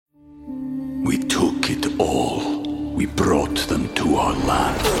We took it all. We brought them to our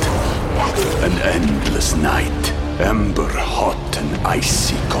land. An endless night, ember hot and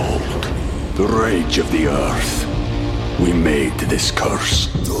icy cold. The rage of the earth. We made this curse.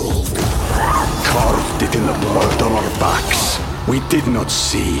 Carved it in the blood on our backs. We did not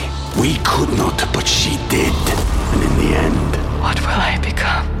see. We could not, but she did. And in the end... What will I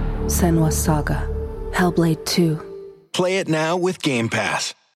become? Senua's Saga. Hellblade 2. Play it now with Game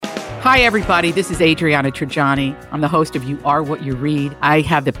Pass. Hi, everybody. This is Adriana Trajani. I'm the host of You Are What You Read. I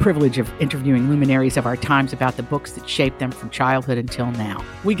have the privilege of interviewing luminaries of our times about the books that shaped them from childhood until now.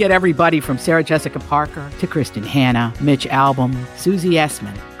 We get everybody from Sarah Jessica Parker to Kristen Hanna, Mitch Albom, Susie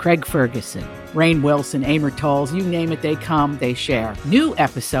Essman, Craig Ferguson, Rainn Wilson, Amor Tolls, you name it, they come, they share. New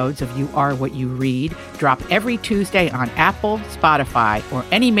episodes of You Are What You Read drop every Tuesday on Apple, Spotify, or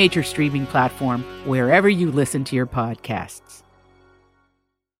any major streaming platform wherever you listen to your podcasts.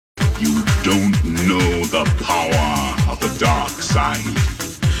 You don't know the power of the dark side.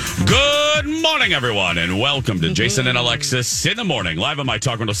 Good morning, everyone, and welcome to Jason and Alexis in the Morning, live on My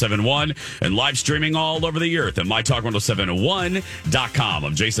Talk 1071 and live streaming all over the earth at MyTalk1071.com.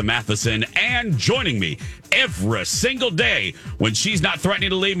 I'm Jason Matheson, and joining me every single day when she's not threatening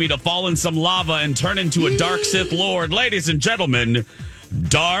to leave me to fall in some lava and turn into a dark Sith Lord, ladies and gentlemen,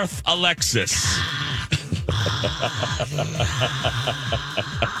 Darth Alexis.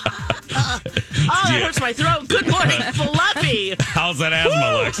 That hurts my throat. Good morning, Fluffy. How's that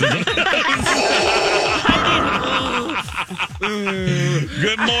asthma, Alexis?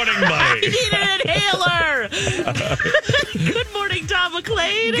 Good morning, buddy. I need an inhaler. Good morning, Tom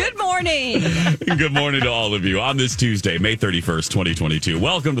McLean. Good morning. Good morning to all of you on this Tuesday, May 31st, 2022.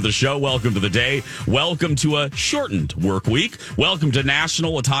 Welcome to the show. Welcome to the day. Welcome to a shortened work week. Welcome to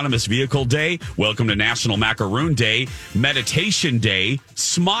National Autonomous Vehicle Day. Welcome to National Macaroon Day, Meditation Day,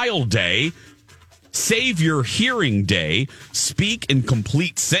 Smile Day, Save Your Hearing Day, Speak in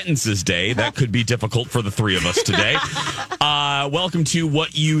Complete Sentences Day. That could be difficult for the three of us today. Welcome to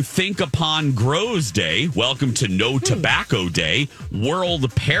What You Think Upon Grows Day. Welcome to No Tobacco Day,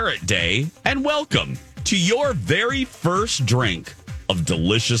 World Parrot Day, and welcome to your very first drink of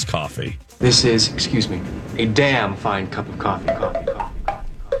delicious coffee. This is, excuse me, a damn fine cup of coffee.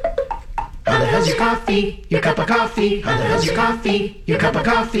 How the hell's your coffee? Your cup of coffee. How the hell's your coffee? Your cup of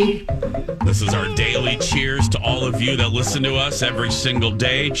coffee. This is our daily cheers to all of you that listen to us every single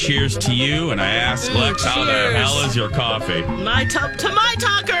day. Cheers to you. And I ask Lex, how the hell is your coffee? To my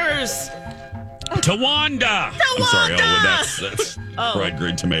talkers. To Wanda. To I'm sorry. Wanda. That's fried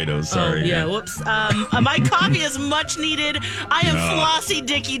green tomatoes. Sorry. Oh, yeah. Whoops. My coffee is much needed. I am Flossy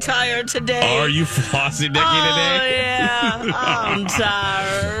Dicky tired today. Are you Flossy Dicky today? Oh, yeah. I'm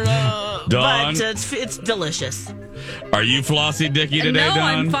tired. Dawn? But it's delicious. Are you Flossy Dicky today, No, Dawn?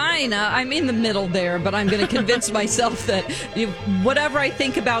 I'm fine. I'm in the middle there, but I'm going to convince myself that whatever I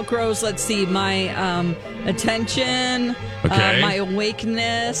think about grows. Let's see, my attention, my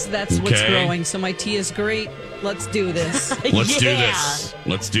awakeness, that's what's growing. So my tea is great. Let's do this.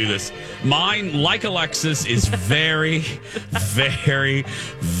 Let's do this. Mine, like Alexis, is very, very,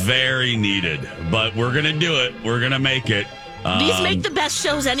 very needed. But we're going to do it. We're going to make it. These make the best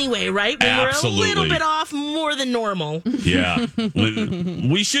shows anyway, right? When absolutely. We're a little bit off more than normal. Yeah.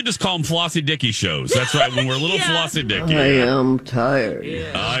 We should just call them Flossy Dicky shows. That's right, when we're a little Flossy Dicky. I am tired.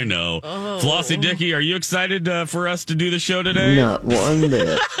 Yeah. I know. Flossy Dicky, are you excited for us to do the show today? Not one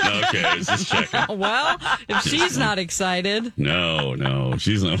bit. Okay, just checking. Well, if she's not excited. No.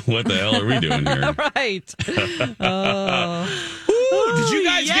 She's not. What the hell are we doing here? Right. Ooh, did you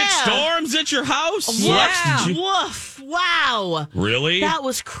guys get storms at your house? Yeah. Woof. Wow. Really? That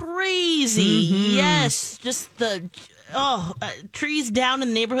was crazy. Mm-hmm. Yes. Just the trees down in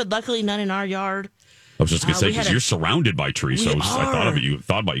the neighborhood. Luckily, none in our yard. I was just going to say, because you're surrounded by trees, so I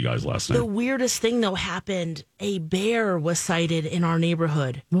thought about you guys last night. The weirdest thing, though, happened. A bear was sighted in our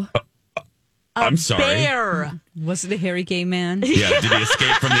neighborhood. I'm sorry. Bear. Was it a hairy gay man? Yeah, did he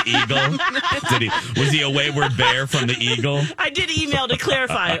escape from the eagle? Was he a wayward bear from the eagle? I did email to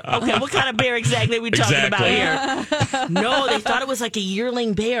clarify. Okay, what kind of bear exactly are we talking about here? No, they thought it was like a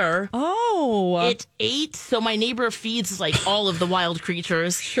yearling bear. Oh. It ate, so my neighbor feeds like all of the wild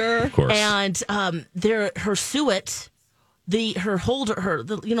creatures. Sure. Of course. And her suet, the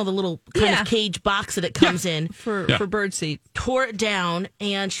little kind of cage box that it comes in for birdseed, tore it down,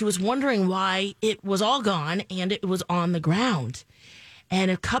 and she was wondering why it was all gone and it was on the ground.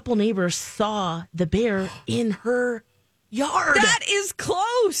 And a couple neighbors saw the bear in her yard. That is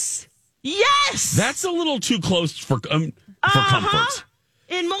close. Yes, that's a little too close for comfort.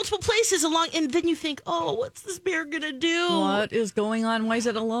 in multiple places along, and then you think, oh, what's this bear gonna do? What is going on? Why is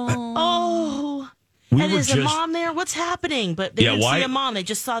it alone? Oh, and is the mom there? What's happening? But they didn't see the mom. They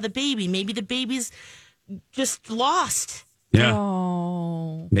just saw the baby. Maybe the baby's just lost. Yeah.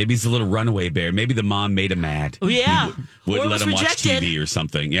 Oh. Maybe he's a little runaway bear. Maybe the mom made him mad. Yeah. Wouldn't let him rejected. watch TV or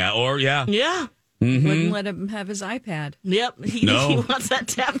something. Yeah. Yeah. Mm-hmm. Wouldn't let him have his iPad. Yep. He wants that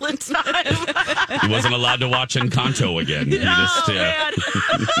tablet time. He wasn't allowed to watch Encanto again. Man.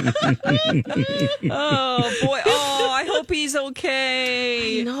 Oh, boy. Oh, I hope he's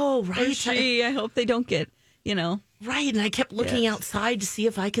okay. I know, right? Or she. I hope they don't get, Right, and I kept looking outside to see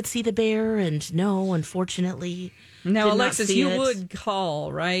if I could see the bear, and no, unfortunately. Now, Alexis, you would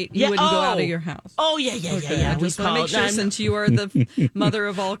call, right? You Yeah, wouldn't go out of your house. Oh, yeah. I just want to make sure, since you are the mother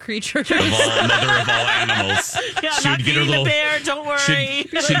of all creatures. Mother of all animals. Yeah, I'm not feeding the bear, don't worry.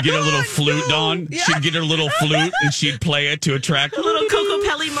 She'd get a little flute, Dawn. Yeah. She'd get her little flute, and she'd play it to attract... A little Coco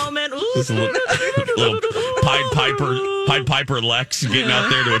Pelli moment. Just a little Pied Piper Lex getting out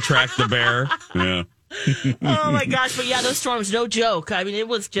there to attract the bear. Yeah. Oh my gosh, but yeah, those storms, no joke. I mean, it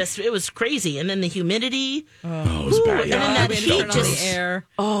was crazy. And then the humidity. Oh, it was bad. And then that heat just air.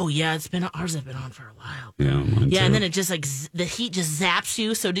 Oh yeah, ours have been on for a while. Yeah, mine too. And then it just the heat just zaps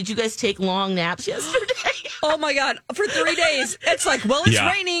you. So did you guys take long naps yesterday? Oh my God, for 3 days. It's like, well, it's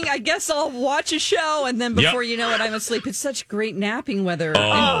raining. I guess I'll watch a show. And then before you know it, I'm asleep. It's such great napping weather.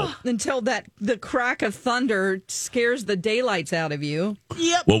 Oh. Until the crack of thunder scares the daylights out of you.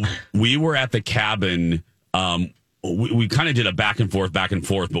 Yep. Well, we were at the cabin. We kind of did a back and forth,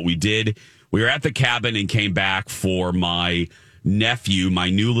 but we were at the cabin and came back for my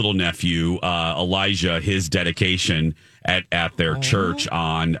new little nephew, Elijah, his dedication at their church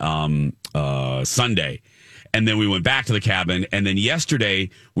on Sunday. And then we went back to the cabin. And then yesterday,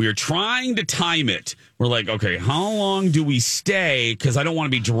 we were trying to time it. We're like, okay, how long do we stay? Because I don't want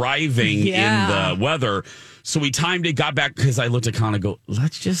to be driving in the weather. So we timed it, got back, because I looked at Con and go,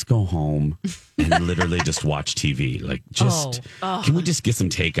 let's just go home and literally just watch TV. Like, can we just get some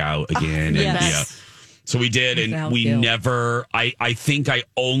takeout again? So we did, and we never, I think I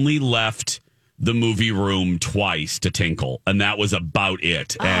only left the movie room twice to tinkle, and that was about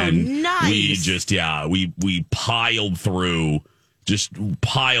it. And nice. We just, we piled through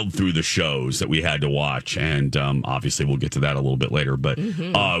the shows that we had to watch, and obviously we'll get to that a little bit later, but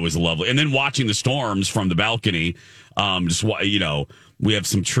it was lovely. And then watching the storms from the balcony, we have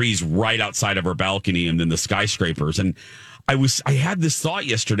some trees right outside of our balcony, and then the skyscrapers. And I had this thought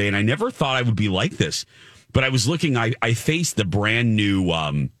yesterday, and I never thought I would be like this, but I was looking, I faced the brand new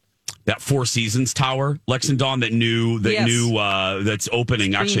that Four Seasons tower, Lex and Dawn, that's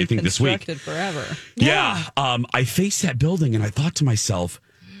opening actually, I think this week. Forever. Yeah. I faced that building and I thought to myself,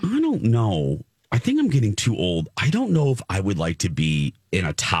 I don't know. I think I'm getting too old. I don't know if I would like to be in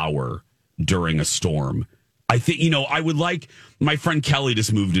a tower during a storm. I think, I would like, my friend Kelly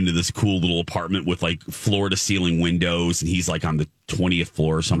just moved into this cool little apartment with like floor to ceiling windows, and he's like on the 20th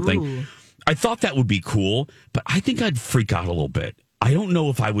floor or something. Ooh. I thought that would be cool, but I think I'd freak out a little bit. I don't know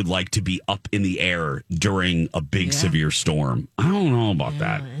if I would like to be up in the air during a big, severe storm. I don't know about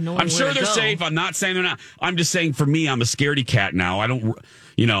that. I'm sure they're safe. I'm not saying they're not. I'm just saying, for me, I'm a scaredy cat now. I don't,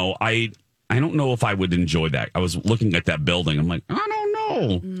 I don't know if I would enjoy that. I was looking at that building. I'm like, I don't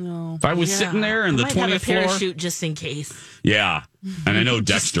know. No. If I was sitting there in the 20th floor, parachute just in case. Yeah, and I know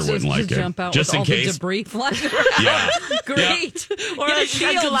Dexter wouldn't like it. Jump out just with in all case. The debris flying. Yeah, great. Yeah. Or a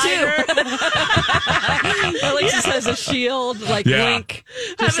shield too. Alexis has a shield, Link.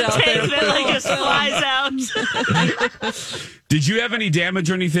 Just I have a tank that just flies out. Did you have any damage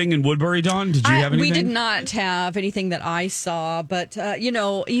or anything in Woodbury, Dawn? Did you have anything? We did not have anything that I saw, but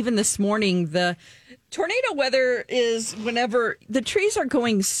even this morning, the tornado weather is whenever the trees are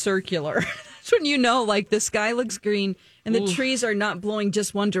going circular. That's when the sky looks green and the trees are not blowing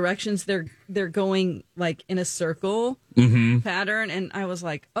just one direction. They're going like in a circle pattern. And I was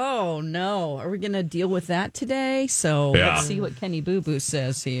like, oh no, are we going to deal with that today? So let's see what Kenny Boo Boo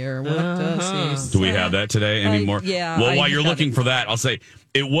says here. What does he say? Do we have that today anymore? Yeah. Well, while you're looking for that, I'll say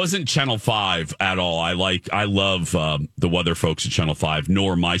it wasn't Channel 5 at all. I love the weather folks at Channel 5,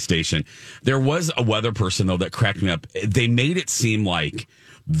 nor my station. There was a weather person, though, that cracked me up. They made it seem like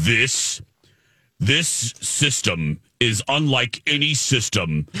this system is unlike any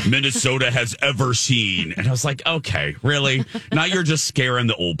system Minnesota has ever seen. And I was like, okay, really? Now you're just scaring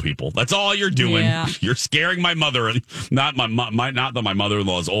the old people. That's all you're doing. Yeah. You're scaring my mother. Not that my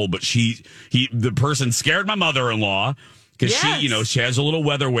mother-in-law is old, but the person scared my mother-in-law because she has a little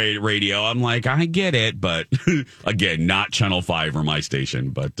weather radio. I'm like, I get it. But again, not Channel 5 or my station.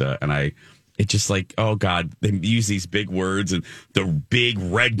 But, and I It's just like, oh God, they use these big words and the big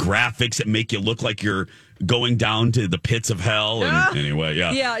red graphics that make you look like you're going down to the pits of hell. And anyway,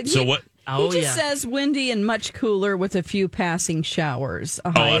 yeah. Yeah. So what? He just says windy and much cooler with a few passing showers.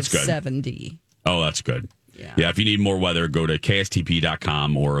 A high of 70. Oh, that's good. Yeah, if you need more weather, go to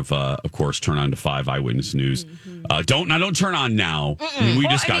KSTP.com or, of course, turn on to 5 Eyewitness News. Don't turn on now. I mean, we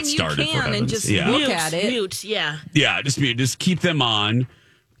just got started. You can and just look at it. Mute, yeah. Yeah, just keep them on.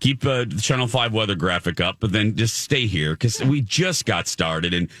 Keep the Channel 5 weather graphic up, but then just stay here because we just got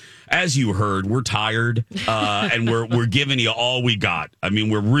started. And as you heard, we're tired and we're giving you all we got. I mean,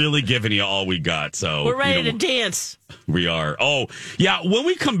 we're really giving you all we got. So we're ready to dance. We are. Oh, yeah. When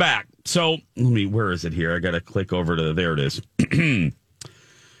we come back. So where is it here? I got to click over to, there it is.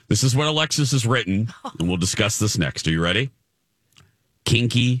 This is what Alexis has written, and we'll discuss this next. Are you ready?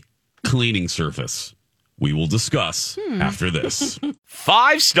 Kinky cleaning surface. We will discuss after this.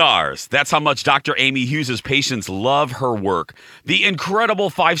 5 stars. That's how much Dr. Amy Hughes' patients love her work. The incredible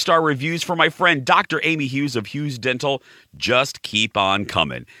 5-star reviews for my friend Dr. Amy Hughes of Hughes Dental just keep on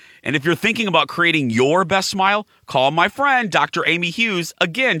coming. And if you're thinking about creating your best smile, call my friend Dr. Amy Hughes.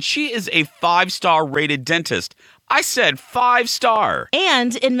 Again, she is a 5-star rated dentist. I said 5-star.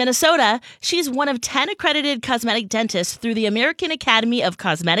 And in Minnesota, she's one of 10 accredited cosmetic dentists through the American Academy of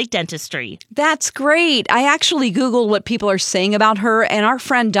Cosmetic Dentistry. That's great. I actually Googled what people are saying about her, and our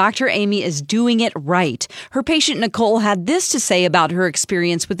friend Dr. Amy is doing it right. Her patient Nicole had this to say about her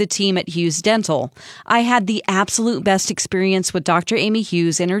experience with the team at Hughes Dental. I had the absolute best experience with Dr. Amy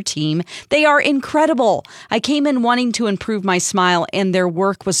Hughes and her team. They are incredible. I came in wanting to improve my smile, and their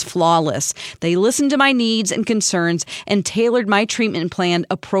work was flawless. They listened to my needs and concerns and tailored my treatment plan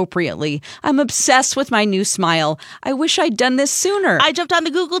appropriately. I'm obsessed with my new smile. I wish I'd done this sooner. I jumped on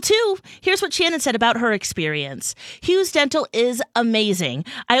the Google too. Here's what Shannon said about her experience. Hughes Dental is amazing.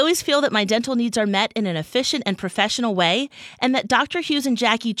 I always feel that my dental needs are met in an efficient and professional way, and that Dr. Hughes and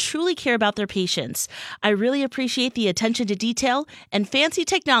Jackie truly care about their patients. I really appreciate the attention to detail and fancy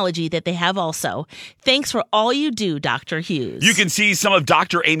technology that they have also. Thanks for all you do, Dr. Hughes. You can see some of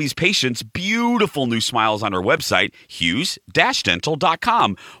Dr. Amy's patients' beautiful new smiles on her website,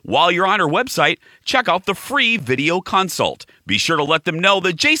 hughes-dental.com. While you're on her website, check out the free video consult. Be sure to let them know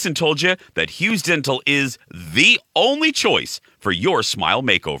that Jason told you that Hughes Dental is the only choice for your smile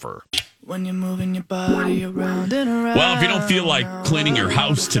makeover. When you're moving your body around and around. Well, if you don't feel like cleaning your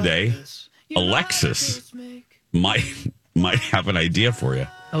house today, Alexis might have an idea for you.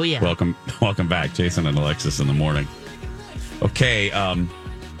 Oh, yeah. Welcome back, Jason and Alexis in the morning. Okay,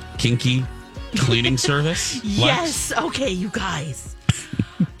 kinky cleaning service? Yes. Okay, you guys.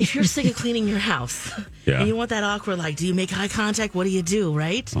 If you're sick of cleaning your house and you want that awkward, like, do you make eye contact? What do you do,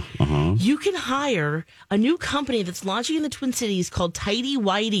 right? You can hire a new company that's launching in the Twin Cities called Tidy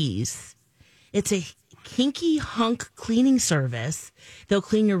Whities. It's a kinky hunk cleaning service. They'll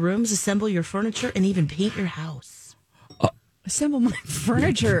clean your rooms, assemble your furniture, and even paint your house. Assemble my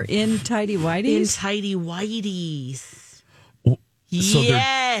furniture in Tidy Whities? In Tidy Whities. So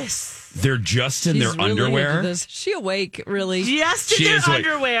yes. They're just in their really underwear? Is she awake, really? Just in their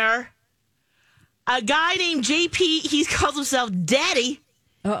underwear. A guy named JP, he calls himself Daddy.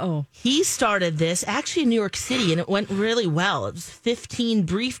 Uh-oh. He started this actually in New York City, and it went really well. It was 15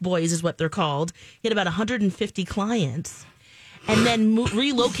 Brief Boys is what they're called. He had about 150 clients. And then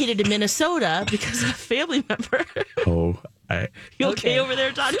relocated to Minnesota because of a family member. You okay over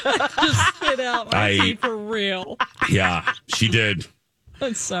there, Todd? Just spit out my tea for real. Yeah, she did.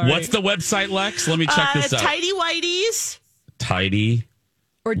 I'm sorry. What's the website, Lex? Let me check this out. Tidy Whities. Tidy.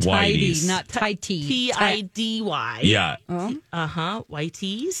 Or tidy, Whities. not tighty. T-I-D-Y. Yeah.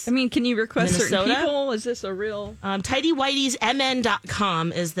 Whities. I mean, can you request Minnesota? certain people? Is this a real?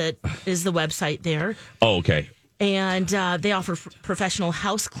 TidyWhitiesMN.com is the website there. Oh, okay. And they offer professional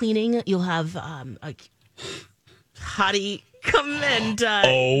house cleaning. You'll have a hottie come and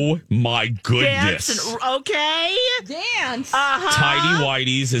oh my goodness! Dance okay, dance. Tidy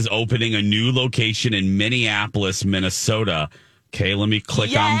Whities is opening a new location in Minneapolis, Minnesota. Okay, let me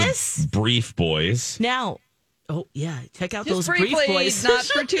click on the Brief Boys now. Oh yeah, check out Just those Brief Boys. Not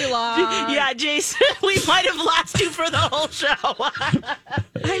for too long. Yeah, Jason, we might have lost you for the whole show.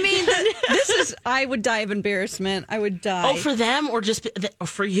 I mean, this is. I would die of embarrassment. I would die. Oh, for them or just or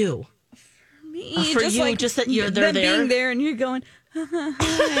for you? Me, for you, just that they're there. Being there and you're going, hi. Like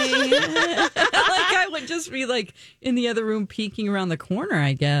I would just be like in the other room peeking around the corner,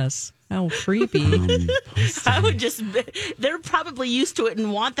 I guess. How creepy. I would just, they're probably used to it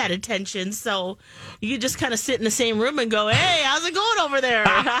and want that attention. So you could just kind of sit in the same room and go, hey, how's it going over there?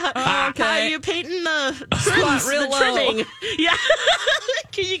 Okay. How are you painting the curtains It's real the low. trimming. Yeah.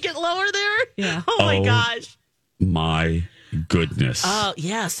 Can you get lower there? Yeah. Oh my gosh. My goodness. Oh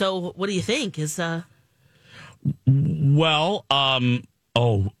yeah. So what do you think? Well,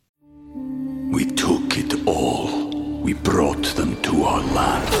 We took it all. We brought them to our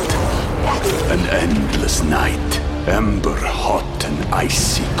land. An endless night, ember hot and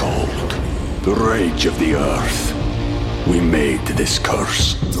icy cold. The rage of the earth. We made this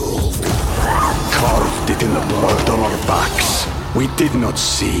curse. Carved it in the blood on our backs. We did not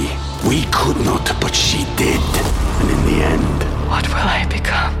see. We could not, but she did. And in the end... What will I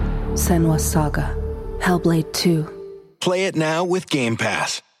become? Senua's Saga. Hellblade 2. Play it now with Game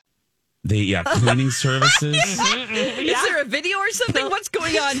Pass. Cleaning services. Is there a video or something? What's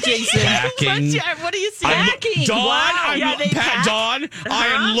going on, Jason? Packing. What do you see? Packing. Dawn, Wow. Dawn, I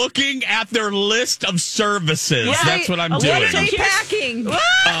am looking at their list of services. That's what I'm doing. What are they packing?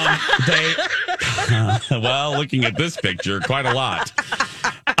 Well, looking at this picture, quite a lot.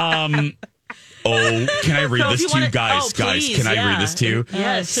 Can I read this to you guys? Please, can I read this to you?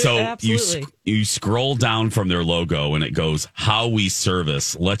 Yes. So absolutely. you scroll down from their logo and it goes, how we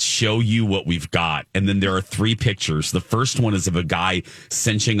service. Let's show you what we've got. And then there are 3 pictures. The first one is of a guy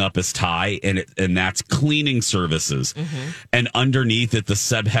cinching up his tie and that's cleaning services. Mm-hmm. And underneath it, the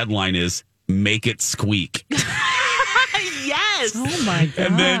sub headline is make it squeak. Yes. Oh my God.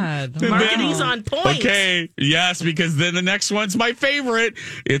 And then Marketing's on point. Okay. Yes, because then the next one's my favorite.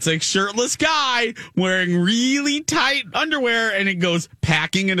 It's a shirtless guy wearing really tight underwear and it goes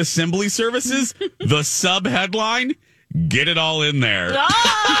packing and assembly services. The sub headline, get it all in there. Oh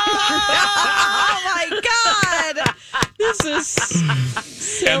my God. This is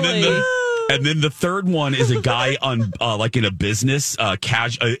silly. And then the third one is a guy on in a business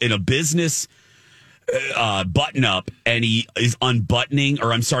button up, and he is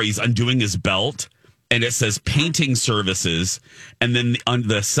he's undoing his belt, and it says painting services, and then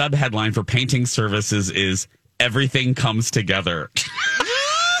the sub headline for painting services is everything comes together.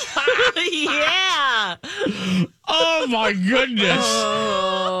 Yeah. Oh my goodness.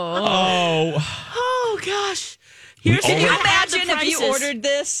 Oh gosh. Can you imagine if you ordered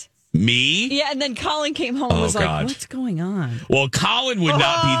this? Me? Yeah, and then Colin came home and was like, what's going on? Well, Colin would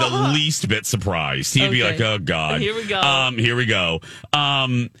not be the least bit surprised. He'd be like, oh, God. Here we go. Here we go.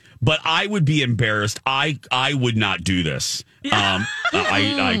 But I would be embarrassed. I would not do this.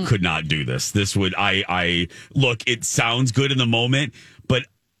 I could not do this. This would, look, it sounds good in the moment, but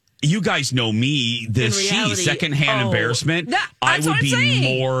you guys know me, secondhand embarrassment. I would be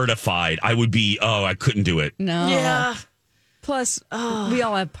mortified. I would be, I couldn't do it. No. Yeah. Plus, we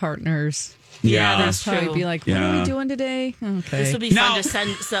all have partners. Yeah, that's true. We'd be like, what are we doing today? Okay. This would be fun to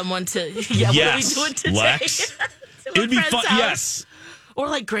send someone to. Yeah, what are we doing today? Lex. It would be fun. House. Yes. Or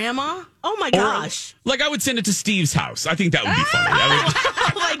like grandma. Oh my gosh. I would send it to Steve's house. I think that would be funny.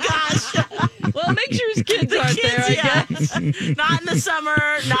 Oh my gosh. Well, make sure his kids aren't there, I guess. Not in the summer.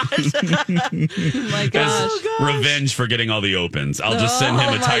 Oh my gosh. Revenge for getting all the opens. I'll just send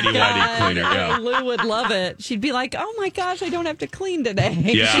him a tidy-whitey cleaner. Yeah. Lou would love it. She'd be like, oh my gosh, I don't have to clean today.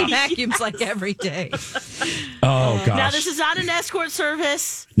 Yeah. She vacuums like every day. Oh, gosh. Now, this is not an escort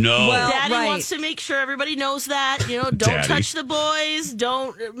service. No. Well, Daddy wants to make sure everybody knows that. Don't touch the boys.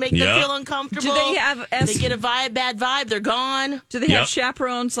 Don't make them feel uncomfortable. Do they have... they get a bad vibe, they're gone. Do they have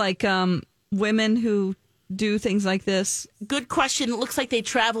chaperones like women who do things like this? Good question. It looks like they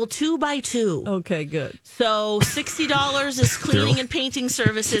travel 2 by 2. Okay, good. So $60 is cleaning and painting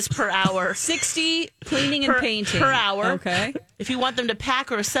services per hour. $60 cleaning and painting per hour. Okay. If you want them to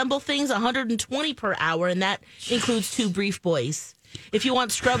pack or assemble things, $120 per hour, and that includes 2 brief boys. If you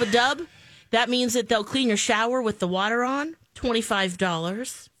want scrub a dub, that means that they'll clean your shower with the water on,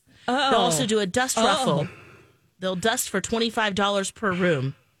 $25. Oh. They'll also do a dust ruffle. They'll dust for $25 per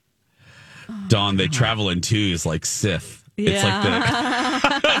room. Dawn, they travel in 2s like Sith. Yeah. It's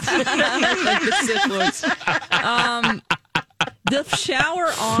like the Sith Lords. The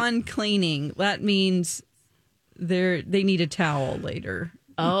shower on cleaning, that means they need a towel later.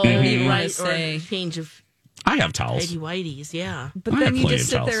 Oh, right. Or a change of... I have towels. Tidy-whities, yeah. But then you just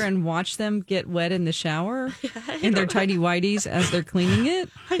sit there and watch them get wet in the shower in their tidy-whities as they're cleaning it?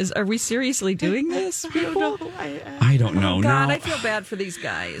 Are we seriously doing this, people? I don't know. Oh, God, no. I feel bad for these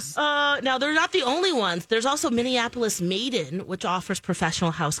guys. Now, they're not the only ones. There's also Minneapolis Maiden, which offers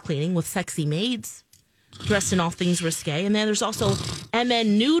professional house cleaning with sexy maids dressed in all things risque. And then there's also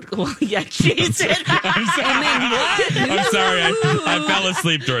MN Nude. Well, yeah, Jason. I'm sorry. I fell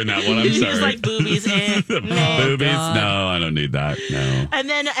asleep during that one. I'm sorry. He's like boobies. Boobies? God. No, I don't need that. No. And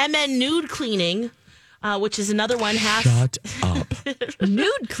then MN Nude Cleaning, which is another one. Shut up.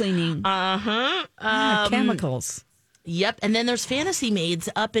 Nude cleaning. Chemicals. Yep. And then there's Fantasy Maids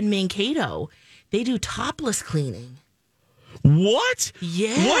up in Mankato. They do topless cleaning. What?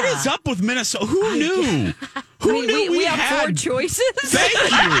 Yeah. What is up with Minnesota? Who knew? Who knew we have 4 choices? Thank you.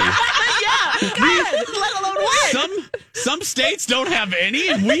 God, let alone one. Some states don't have any,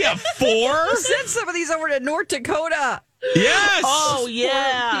 and we have 4. Send some of these over to North Dakota. Yes. Oh,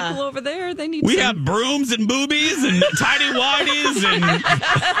 yeah. People over there, they need We have brooms and boobies and tidy whities and...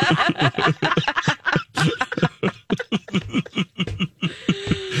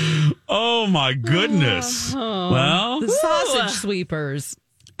 Oh, my goodness. Well, the sausage sweepers.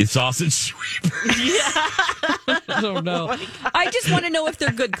 It's sausage sweepers. Yeah. I don't know. I just want to know if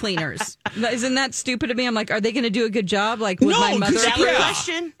they're good cleaners. Isn't that stupid to me? I'm like, are they going to do a good job? Like, would my mother?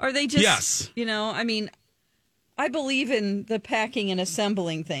 Question. Are they just, I mean, I believe in the packing and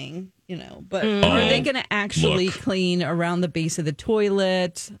assembling thing, but are they going to actually clean around the base of the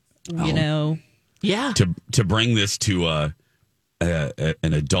toilet? Yeah. To bring this to an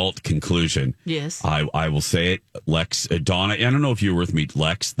adult conclusion. Yes. I will say it, Lex, Donna, I don't know if you were with me,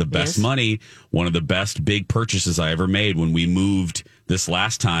 Lex, the best money, one of the best big purchases I ever made when we moved this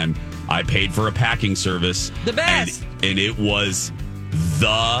last time, I paid for a packing service. The best. And it was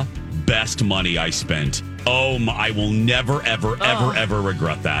the best money I spent. I will never, ever, ever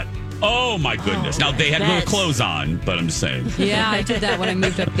regret that. Oh, my goodness. Now, they had little clothes on, but I'm just saying. Yeah, I did that when I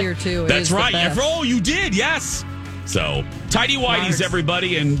moved up here, too. That's right. Oh, you did. Yes. So, tidy whities,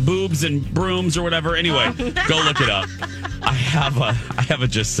 everybody, and boobs and brooms or whatever. Anyway, go look it up. I have a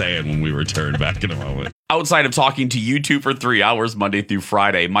just saying when we return back in a moment. Outside of talking to you two for 3 hours Monday through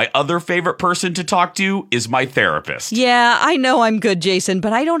Friday, my other favorite person to talk to is my therapist. Yeah, I know I'm good, Jason,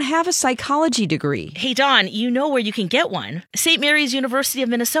 but I don't have a psychology degree. Hey, Dawn, you know where you can get one. St. Mary's University of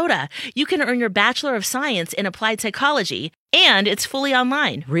Minnesota. You can earn your Bachelor of Science in Applied Psychology, and it's fully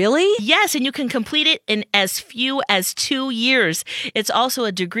online. Really? Yes, and you can complete it in as few as 2 years. It's also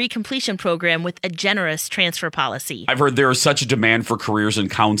a degree completion program with a generous transfer policy. I've heard there is such a demand for careers in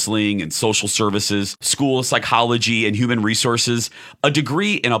counseling and social services, school psychology, and human resources. A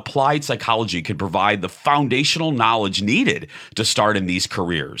degree in applied psychology could provide the foundational knowledge needed to start in these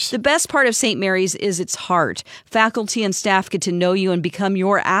careers. The best part of St. Mary's is its heart. Faculty and staff get to know you and become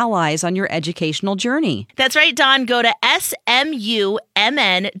your allies on your educational journey. That's right, Dawn. Go to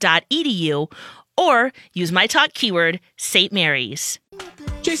smumn.edu or use my talk keyword, St. Mary's.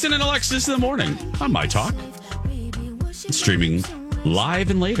 Jason and Alexis in the morning on My Talk. Streaming live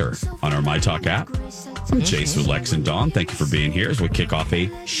and later on our My Talk app. I'm Jason, Lex, and Dawn. Thank you for being here as we kick off a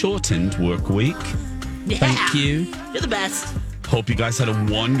shortened work week. Yeah. Thank you. You're the best. Hope you guys had a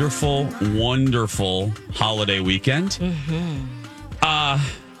wonderful, wonderful holiday weekend.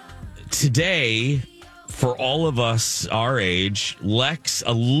 Today, for all of us our age, Lex,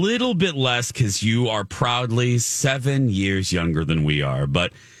 a little bit less because you are proudly 7 years younger than we are.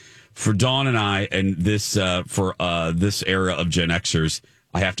 But for Dawn and I, and this for this era of Gen Xers,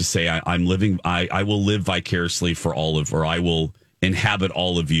 I have to say I will live vicariously for I will inhabit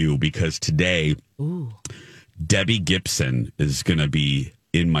all of you, because today, Debbie Gibson is going to be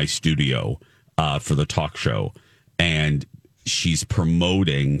in my studio for the talk show, and she's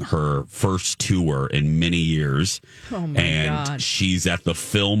promoting her first tour in many years. Oh my God. She's at the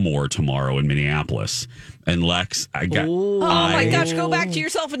Fillmore tomorrow in Minneapolis. And Lex, my gosh, go back to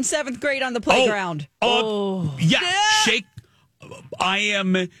yourself in 7th grade on the playground. Shake.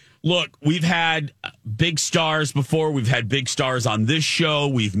 Look, we've had big stars before. We've had big stars on this show.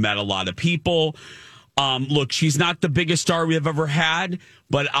 We've met a lot of people. Look, she's not the biggest star we have ever had,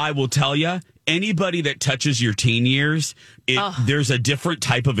 but I will tell you, anybody that touches your teen years, there's a different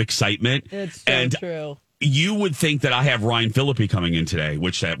type of excitement. It's so true. You would think that I have Ryan Phillippe coming in today,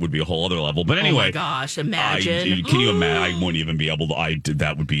 which that would be a whole other level. But anyway, oh my gosh, imagine! Can you imagine? I wouldn't even be able to.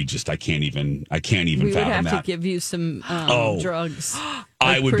 That would be just. I can't even we fathom would have that. to give you some drugs.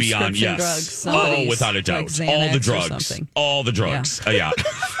 I would be on drugs, without a doubt. Like all the drugs. All the drugs. Yeah.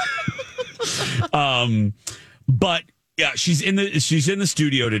 But yeah, she's in the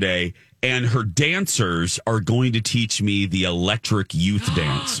studio today, and her dancers are going to teach me the electric youth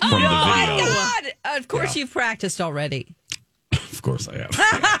dance from the video. Oh my God! Of course, you've practiced already. Of course I have.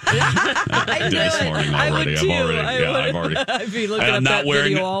 I knew this morning already. I've already. I've been looking at that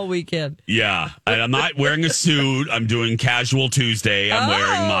video all weekend. Yeah, and I'm not wearing a suit. I'm doing casual Tuesday. I'm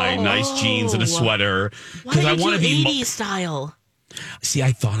wearing my nice jeans and a sweater because I want to be 80s style. See,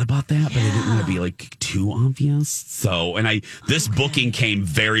 I thought about that, but I didn't want to be like too obvious. So, and this booking came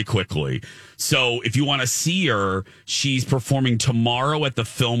very quickly. So if you want to see her, she's performing tomorrow at the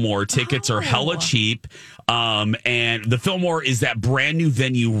Fillmore. Tickets are hella cheap. And the Fillmore is that brand new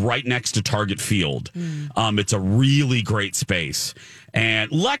venue right next to Target Field. It's a really great space.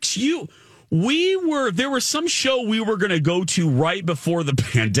 And Lex, there was some show we were going to go to right before the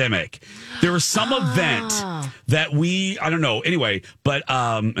pandemic. There was some event that I don't know. Anyway, but,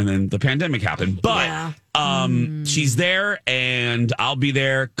 and then the pandemic happened, but, she's there and I'll be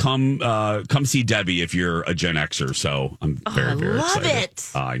there. Come see Debbie if you're a Gen Xer. So I'm very, very excited. Love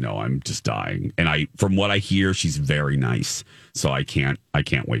it. I know. I'm just dying. And from what I hear, she's very nice. So I can't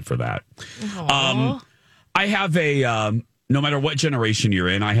wait for that. Aww. I have no matter what generation you're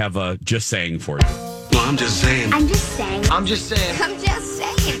in, I have a just saying for you. Well, I'm just saying. I'm just saying. I'm just saying. I'm just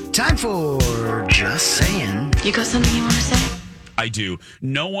saying. Time for just saying. You got something you want to say? I do.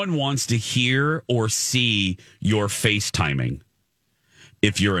 No one wants to hear or see your FaceTiming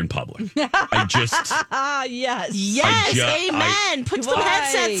if you're in public. I just... Yes. Yes, amen. Put some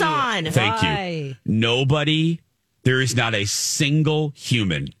headsets on. Thank you. Nobody, there is not a single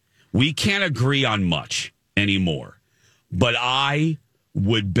human. We can't agree on much anymore. But I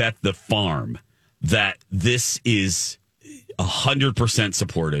would bet the farm that this is 100%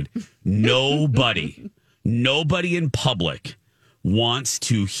 supported. Nobody in public wants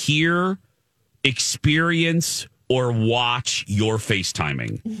to hear, experience, or watch your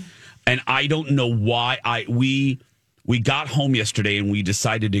FaceTiming. And I don't know why. We got home yesterday and we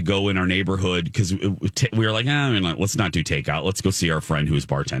decided to go in our neighborhood because we were like, let's not do takeout. Let's go see our friend who's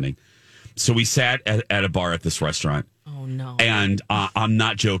bartending. So we sat at a bar at this restaurant. Oh, no. And I'm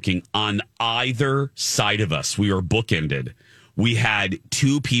not joking. On either side of us, we were bookended. We had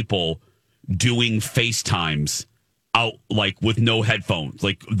two people doing FaceTimes out like with no headphones.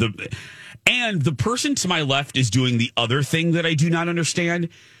 And the person to my left is doing the other thing that I do not understand.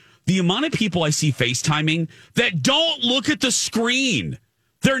 The amount of people I see FaceTiming that don't look at the screen.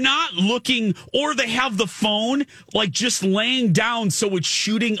 They're not looking, or they have the phone like just laying down so it's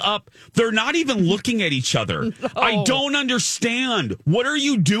shooting up. They're not even looking at each other. No. I don't understand. What are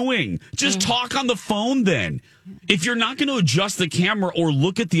you doing? Just talk on the phone then. If you're not going to adjust the camera or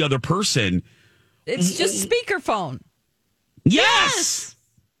look at the other person. It's just speakerphone. Yes.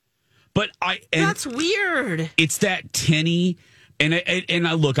 But that's weird. It's that tinny. And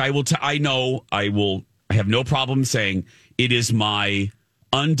I look, I have no problem saying it is my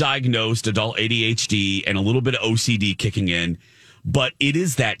undiagnosed adult ADHD and a little bit of OCD kicking in, but it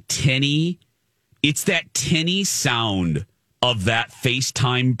is that tinny sound of that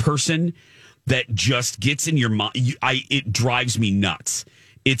FaceTime person that just gets in your mind. It drives me nuts.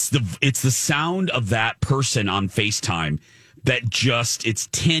 It's the sound of that person on FaceTime that it's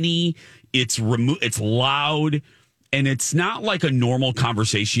tinny, it's loud, and it's not like a normal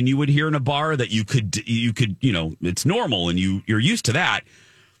conversation you would hear in a bar that you could it's normal and you're used to that.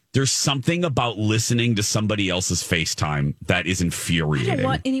 There's something about listening to somebody else's FaceTime that is infuriating. I don't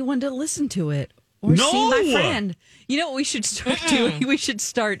want anyone to listen to it or see my friend. You know what we should start doing? We should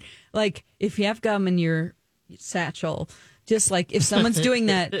start, like, if you have gum in your satchel, just like if someone's doing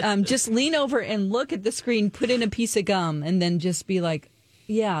that, just lean over and look at the screen, put in a piece of gum, and then just be like,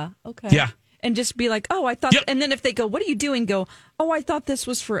 yeah, okay. Yeah. And just be like, oh, I thought, and then if they go, what are you doing? Go, oh, I thought this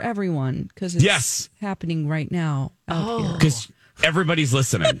was for everyone because it's happening right now out here. Because everybody's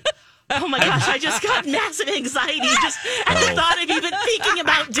listening. Oh my gosh, I just got massive anxiety just at the thought of even thinking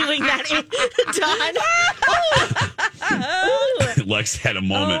about doing that. Don. Lex had a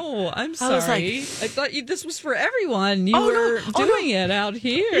moment. Oh, I'm sorry. I thought this was for everyone. You were doing it out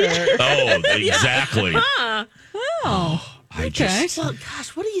here. Oh, exactly. Huh. Oh, okay. Well,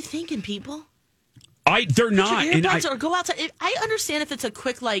 gosh, what are you thinking, people? They're not. Put your earbuds or go outside. I understand if it's a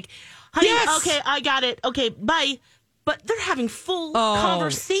quick, like, honey, okay, I got it. Okay, bye. But they're having full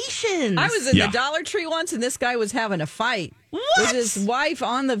conversations. I was in the Dollar Tree once, and this guy was having a fight with his wife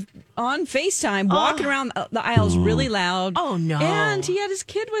on FaceTime, walking around the aisles really loud. Oh, no. And he had his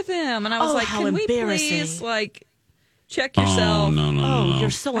kid with him. And I was like, can we please, check yourself? Oh, no.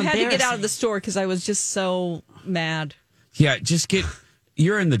 You're so embarrassing. I had to get out of the store because I was just so mad. Yeah,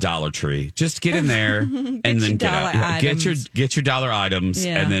 you're in the Dollar Tree. Just get in there and then get out. Get your dollar items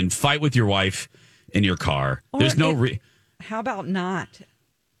and then fight with your wife in your car. There's no how about not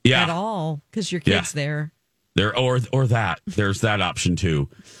at all because your kid's there or that there's that option too.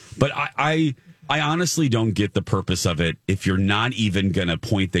 But I honestly don't get the purpose of it if you're not even gonna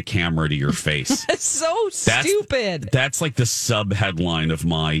point the camera to your face. That's so stupid. That's like the sub headline of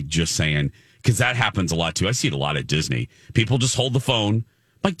my just saying. because that happens a lot too. I see it a lot at Disney. People just hold the phone.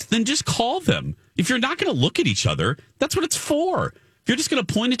 Like, then just call them. If you're not going to look at each other, that's what it's for. If you're just going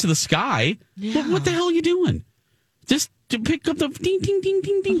to point it to the sky, what the hell are you doing? Just to pick up the ding, ding, ding,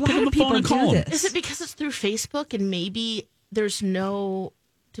 ding, ding. Pick up the phone and call them. Is it because it's through Facebook and maybe there's no...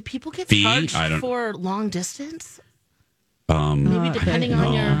 Do people get charged for long distance? Maybe depending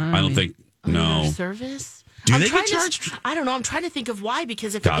on your... I don't think... No. Your service? Do they get charged? I don't know. I'm trying to think of why,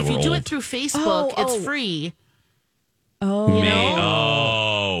 because if you do it through Facebook, it's free. Is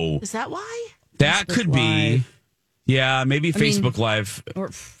that why? That Facebook could be. Live. Yeah, maybe Facebook Live. Or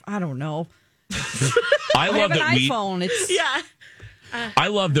I don't know. I love have that an iPhone. I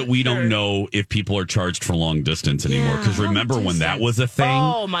love that we don't know if people are charged for long distance anymore. Because remember when that was a thing?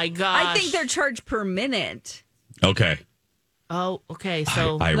 Oh my gosh! I think they're charged per minute. Okay. Oh, okay.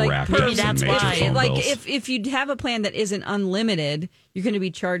 So I racked up some major phone like bills. if you have a plan that isn't unlimited, you're going to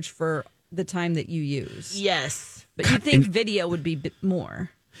be charged for the time that you use. Yes. But you think video would be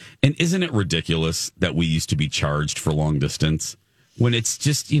more. And isn't it ridiculous that we used to be charged for long distance? When it's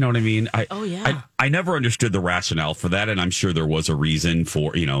just, you know what I mean? I never understood the rationale for that. And I'm sure there was a reason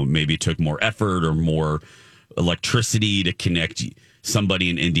for, maybe it took more effort or more electricity to connect somebody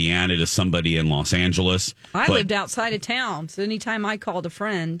in Indiana to somebody in Los Angeles. I lived outside of town. So anytime I called a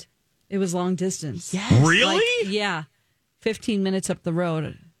friend, it was long distance. Yes. Really? 15 minutes up the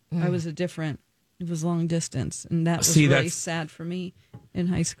road. It was long distance. And that was really sad for me in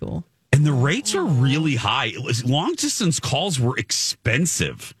high school. And the rates are really high. It was long distance calls were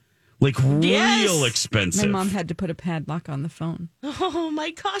expensive. Like real expensive. My mom had to put a padlock on the phone. Oh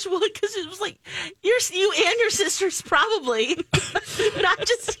my gosh! Well, because it was like you and your sisters probably, not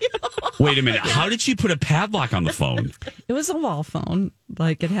just you. Wait a minute! How did she put a padlock on the phone? It was a wall phone.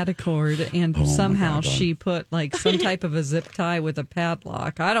 Like it had a cord, and somehow she put like some type of a zip tie with a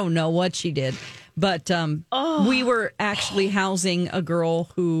padlock. I don't know what she did, but we were actually housing a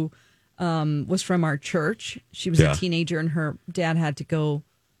girl who was from our church. She was a teenager, and her dad had to go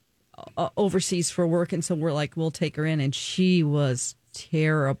overseas for work, and so we're like, we'll take her in. And she was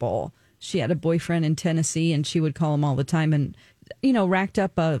terrible. She had a boyfriend in Tennessee, and she would call him all the time, and racked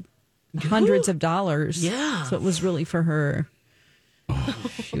up hundreds of dollars. Yeah, so it was really for her.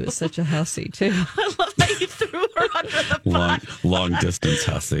 She was such a hussy too. I love that you threw her under the bus. Long distance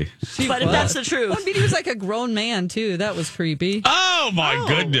hussy. But if that's the truth. I mean, he was like a grown man too. That was creepy. Oh my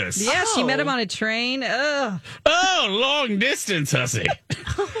goodness. Yeah, she met him on a train. Ugh. Oh, long distance hussy.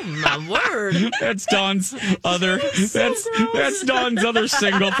 Oh my word. That's Dawn's other. That's Dawn's other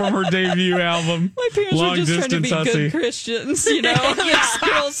single from her debut album. My parents long were just trying to be hussy. good Christians, This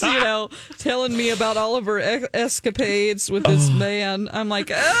girl's, telling me about all of her escapades with this man. I'm like,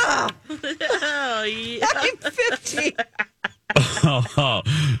 ugh. Oh, yeah. I'm 50.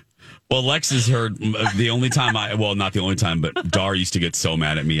 Well, Lex has heard the only time not the only time, but Dar used to get so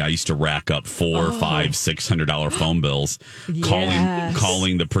mad at me. I used to rack up $400, $500, $600 phone bills,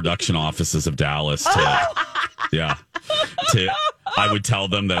 calling the production offices of Dallas I would tell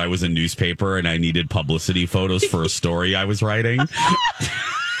them that I was a newspaper and I needed publicity photos for a story I was writing.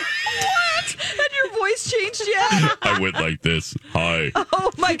 Changed yet? I went like this. Hi. Oh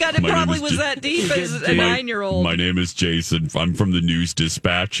my God! It probably was that deep as a 9-year-old. My name is Jason. I'm from the News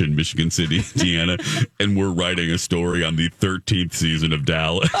Dispatch in Michigan City, Indiana, and we're writing a story on the 13th season of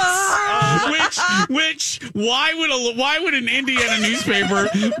Dallas. Why would an Indiana newspaper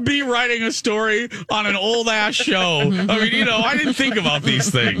be writing a story on an old ass show? I mean, I didn't think about these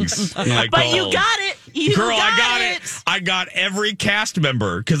things. But you got it. I got it. I got every cast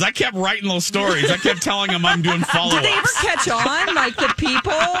member because I kept writing those stories. I kept telling them I'm doing follow-ups. Did they ever catch on, like the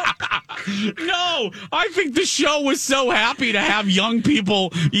people? No, I think the show was so happy to have young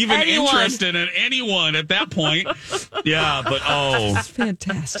people interested in anyone at that point. Yeah, but it's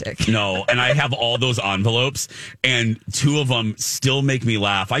fantastic. No, and I have all those envelopes, and 2 of them still make me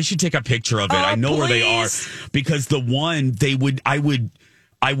laugh. I should take a picture of it. I know where they are because the one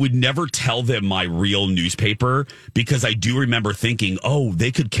I would never tell them my real newspaper because I do remember thinking,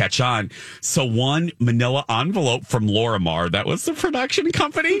 they could catch on. So one manila envelope from Lorimar, that was the production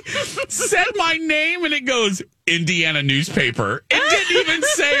company, said my name and it goes, Indiana newspaper. It didn't even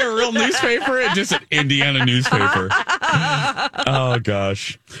say a real newspaper. It just said Indiana newspaper. Oh,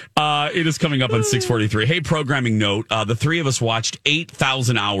 gosh. It is coming up on 6:43. Hey, programming note. The 3 of us watched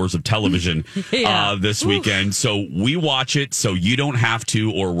 8,000 hours of television this weekend. So we watch it so you don't have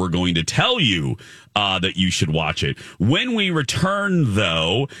to, or we're going to tell you that you should watch it. When we return,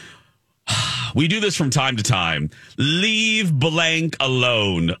 though, We do this from time to time. Leave blank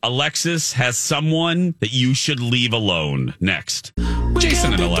alone. Alexis has someone that you should leave alone. Next.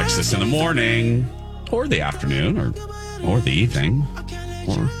 Jason and Alexis in the morning, or the afternoon, or the evening,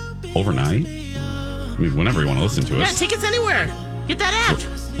 or overnight. I mean, whenever you want to listen to us. Yeah, take us anywhere. Get that app.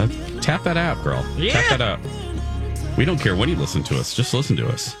 Tap that app, girl. Yeah. Tap that app. We don't care when you listen to us. Just listen to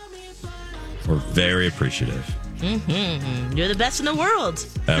us. We're very appreciative. Mm-hmm. You're the best in the world.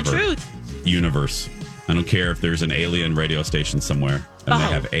 Ever. The truth. Universe. I don't care if there's an alien radio station somewhere and they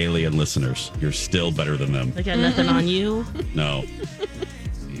have alien listeners. You're still better than them. They got nothing on you. No.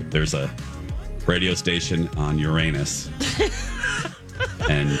 There's a radio station on Uranus.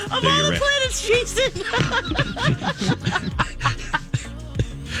 And of all the planets, Jason.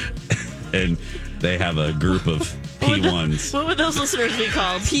 And they have a group of P1s. What would those listeners be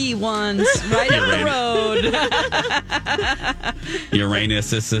called? P1s, right up the road.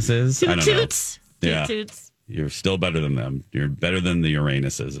 Uranus is? I don't know. Yeah. Toots. You're still better than them. You're better than the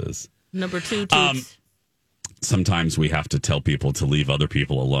Uranuses. Number 2, toots. Sometimes we have to tell people to leave other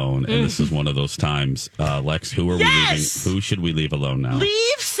people alone, and this is one of those times. Lex, who are we leaving? Who should we leave alone now?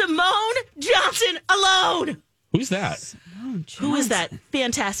 Leave Simone Johnson alone. Who's that? Who is that?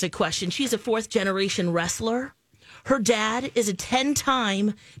 Fantastic question. She's a 4th-generation wrestler. Her dad is a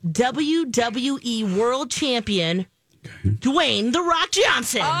 10-time WWE World Champion, Dwayne The Rock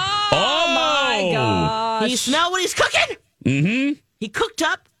Johnson. Oh my gosh. You smell what he's cooking? Mm-hmm. He cooked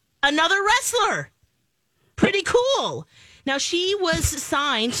up another wrestler. Pretty cool. Now, she was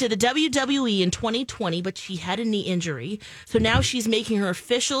signed to the WWE in 2020, but she had a knee injury. So now she's making her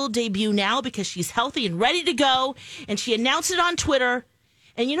official debut now because she's healthy and ready to go. And she announced it on Twitter.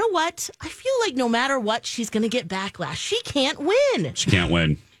 And you know what? I feel like no matter what, she's going to get backlash. She can't win. She can't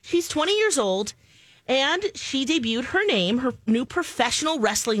win. She's 20 years old, and she debuted her name, her new professional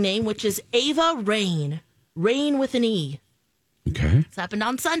wrestling name, which is Ava Raine. Raine with an E. Okay. It's happened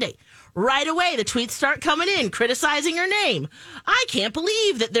on Sunday. Right away, the tweets start coming in, criticizing her name. I can't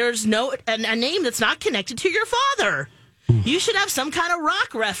believe that there's a name that's not connected to your father. You should have some kind of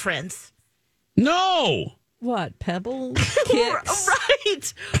rock reference. No. What, Pebbles? Kicks?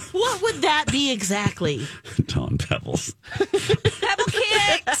 Right. What would that be exactly? Don Pebbles. Pebble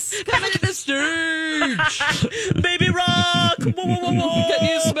Kicks! Coming to the stage! Baby Rock! Whoa, whoa, whoa, whoa. Can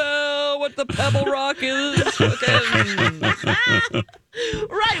you smell what the Pebble Rock is cooking?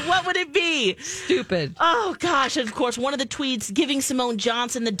 Right, what would it be? Stupid. Oh, gosh. And of course, one of the tweets giving Simone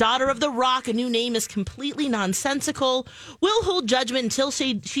Johnson, the daughter of The Rock, a new name is completely nonsensical. We'll hold judgment until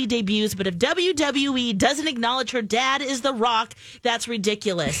she debuts, but if WWE doesn't acknowledge her dad is The Rock, that's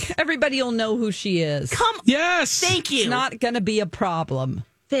ridiculous. Everybody will know who she is. Yes. Thank you. It's not going to be a problem.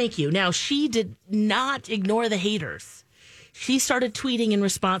 Thank you. Now, she did not ignore the haters. She started tweeting in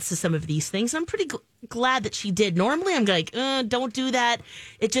response to some of these things. I'm pretty glad that she did. Normally, I'm like, don't do that.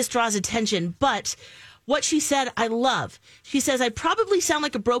 It just draws attention. But what she said, I love. She says, I probably sound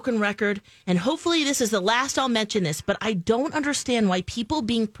like a broken record, and hopefully this is the last I'll mention this, but I don't understand why people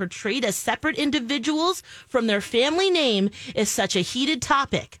being portrayed as separate individuals from their family name is such a heated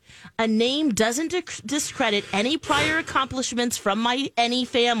topic. A name doesn't discredit any prior accomplishments from any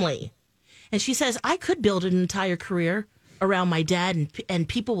family. And she says, I could build an entire career around my dad, and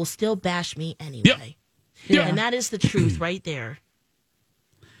people will still bash me anyway. Yep. Yeah. And that is the truth right there.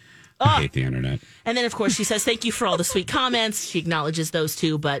 I hate the internet. And then, of course, she says, thank you for all the sweet comments. She acknowledges those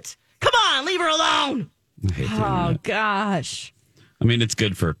too, but come on, leave her alone. I hate the internet. Oh, gosh. I mean, it's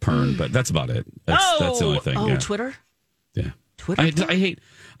good for Pern, but that's about it. That's the only thing. Oh, yeah. Twitter? Yeah. Twitter? I just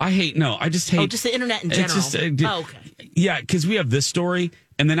hate. Oh, just the internet in general. Okay. Yeah, because we have this story,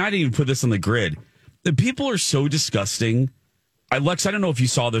 and then I didn't even put this on the grid. The people are so disgusting. Lex, I don't know if you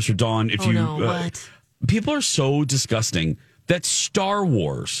saw this or Dawn. What? People are so disgusting that Star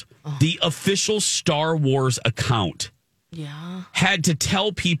Wars, the official Star Wars account, had to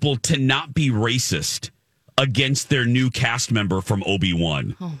tell people to not be racist against their new cast member from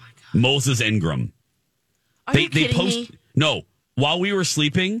Obi-Wan. Oh my God. Moses Ingram. Are you kidding me? No, while we were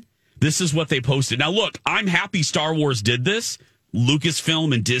sleeping, this is what they posted. Now, look, I'm happy Star Wars did this,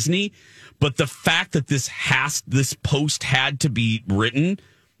 Lucasfilm and Disney, but the fact that this post had to be written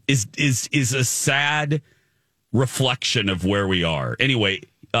is a sad reflection of where we are. Anyway,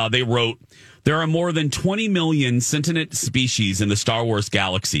 they wrote, there are more than 20 million sentient species in the Star Wars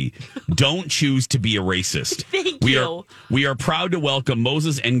galaxy. Don't choose to be a racist. Thank you. We are proud to welcome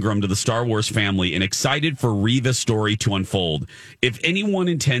Moses Ingram to the Star Wars family and excited for Reva's story to unfold. If anyone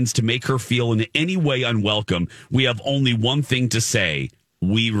intends to make her feel in any way unwelcome, we have only one thing to say.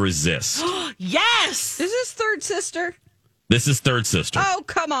 We resist. Yes! Is this third sister? This is third sister. Oh,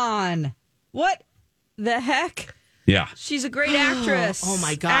 come on. What the heck? Yeah. She's a great actress. Oh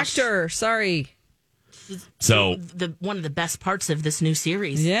my gosh. Actor, sorry. So one of the best parts of this new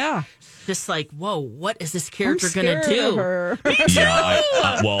series. Yeah. Just like, whoa, what is this character going to do? Yeah,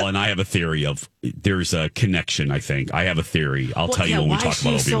 and I have a theory of there's a connection, I think. I have a theory. I'll tell you when we talk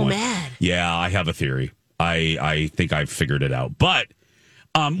about Obi-Wan. So mad? Yeah, I have a theory. I think I've figured it out. But,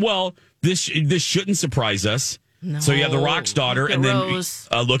 this shouldn't surprise us. No. So you have the Rock's daughter, and Rose.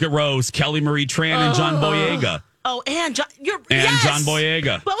 Then look at Rose, Kelly Marie Tran, and John Boyega. Oh, and John, John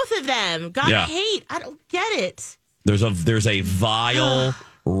Boyega. Both of them. God, hate. I don't get it. There's a vile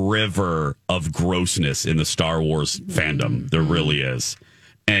river of grossness in the Star Wars fandom. There really is.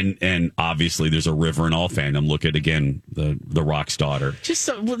 And obviously there's a river in all fandom. Look at, again, the Rock's daughter.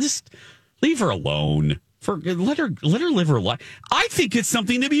 Just leave her alone. Let her live her life. I think it's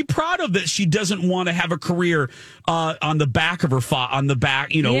something to be proud of that she doesn't want to have a career on the back of her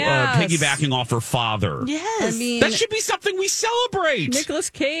piggybacking off her father. Yes, I mean, that should be something we celebrate.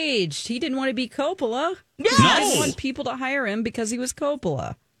 Nicolas Cage, he didn't want to be Coppola. Yes. He didn't want people to hire him because he was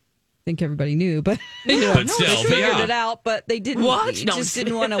Coppola. I think everybody knew, but but still, they figured it out. But they didn't.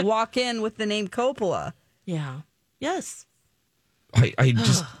 Didn't want to walk in with the name Coppola. Yeah. Yes.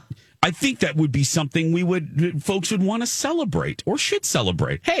 I think that would be something folks would want to celebrate or should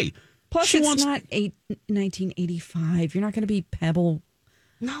celebrate. Hey, plus it's not 1985. You're not going to be Pebble,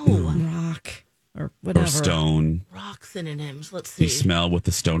 Rock, or whatever. Or Stone. Rock synonyms. Let's see. You smell what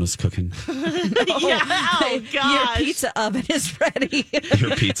the stone is cooking. Oh gosh. Your pizza oven is ready.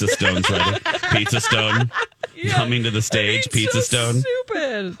 Your pizza stone's ready. Pizza Stone coming to the stage. Pizza Stone.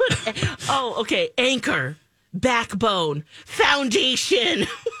 Stupid. Okay. Anchor. Backbone, foundation.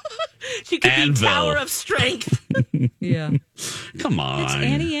 She could Anvil. be Tower of Strength. Yeah. Come on. It's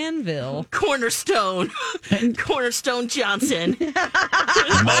Annie Anvil. Cornerstone. Cornerstone Johnson.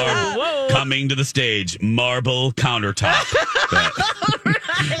 Coming to the stage. Marble countertop.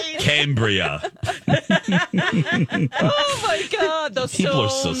 Cambria. Oh my God. The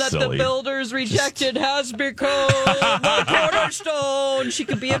stone that the builders rejected has become a cornerstone. She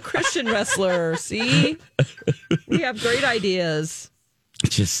could be a Christian wrestler. See? We have great ideas.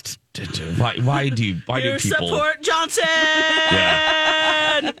 Just why do people support Johnson?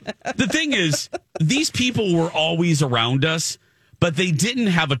 Yeah. The thing is, these people were always around us, but they didn't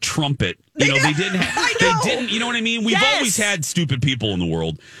have a trumpet. They didn't. You know what I mean? We've always had stupid people in the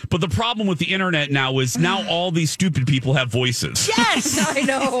world, but the problem with the internet now is all these stupid people have voices. Yes, I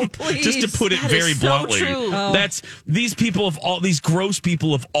know. Please, just to put it very bluntly, that's these gross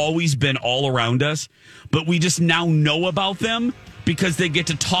people have always been all around us, but we just now know about them because they get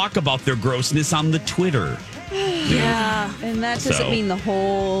to talk about their grossness on the Twitter. Yeah, and that doesn't mean the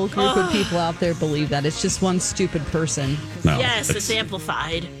whole group of people out there believe that. It's just one stupid person. No, yes, it's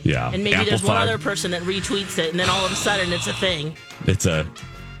amplified. Yeah, and maybe there's one other person that retweets it, and then all of a sudden it's a thing. It's a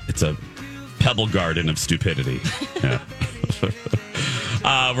pebble garden of stupidity. Yeah.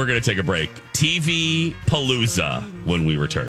 We're going to take a break. TV Palooza when we return.